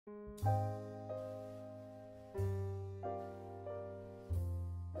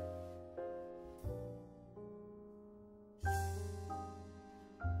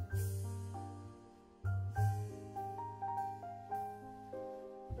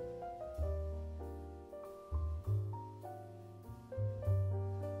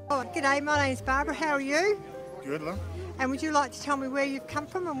Oh, g'day, my name's Barbara. How are you? Good, love. And would you like to tell me where you've come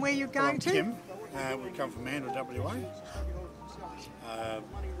from and where you're going to? Tim. We come from Mandurah, WA.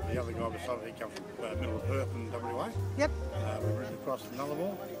 The other guy beside he comes from middle of Perth in WA. Yep. We've ridden across the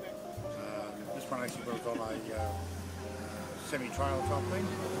Nullarbor. This one actually was on a semi-trailer type thing.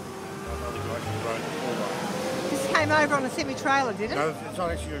 Another guy actually rode the 4-bar. This came over on a semi-trailer, did it? No, it's not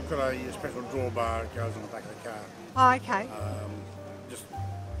actually got a special drawbar that goes on the back of the car. Oh, okay. Just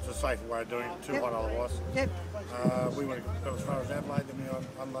it's a safer way of doing it, too hot otherwise. Yep. We went as far as Adelaide, then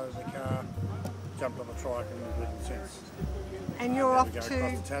we unloaded the car, jumped on the Trike and we've ridden since. And you're off to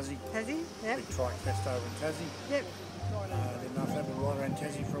across to Tassie. Tassie, yep. Big Trike fest over in Tassie. Yep. Then after that we'll ride around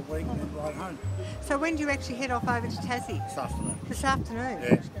Tassie for a week and then ride home. So when do you actually head off over to Tassie? This afternoon. This afternoon?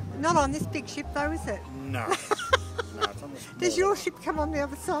 Yeah. Not on this big ship though, is it? No. No, it's on the small. Does your ship come on the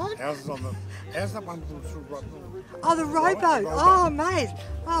other side? Ours is on the... How's that one little... Oh, the rowboat. Oh, mate.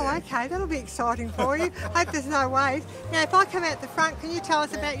 Oh, yeah. Okay. That'll be exciting for you. Hope there's no waves. Now, if I come out the front, can you tell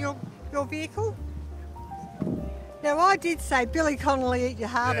us about your vehicle? Now, I did say Billy Connolly eat your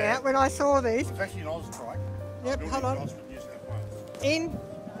heart out when I saw these. It's actually an Oz Trike. Yep, hold on. Gosford, New South Wales. In?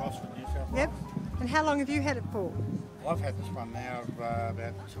 Gosford, New South Wales. Yep. And how long have you had it for? I've had this one now about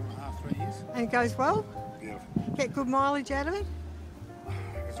 2.5, 3 years. And it goes well? Beautiful. Get good mileage out of it?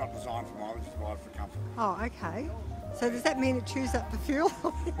 It's not designed for mileage, it's designed for comfort. Oh, okay. So does that mean it chews up the fuel?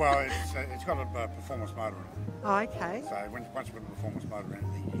 Well, it's got a performance motor in it. Oh, okay. So once you put a performance motor in it,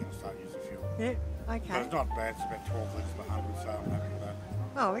 you're going to start using fuel. Yep, okay. But it's not bad, it's about 12 litres per 100, so I'm happy with that.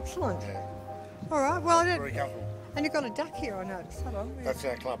 Oh, excellent. Yeah. All right, well, Very comfortable. and you've got a duck here, I noticed. Hold on. That's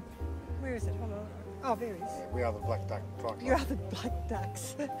our club. Where is it? Hold on. Oh, there it is. We are the Black Duck Trike Club. You are the Black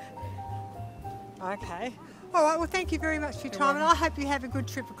Ducks. Okay. All right, well, thank you very much for your time, and I hope you have a good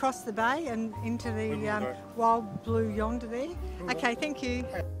trip across the bay and into the wild blue yonder there. Okay, thank you.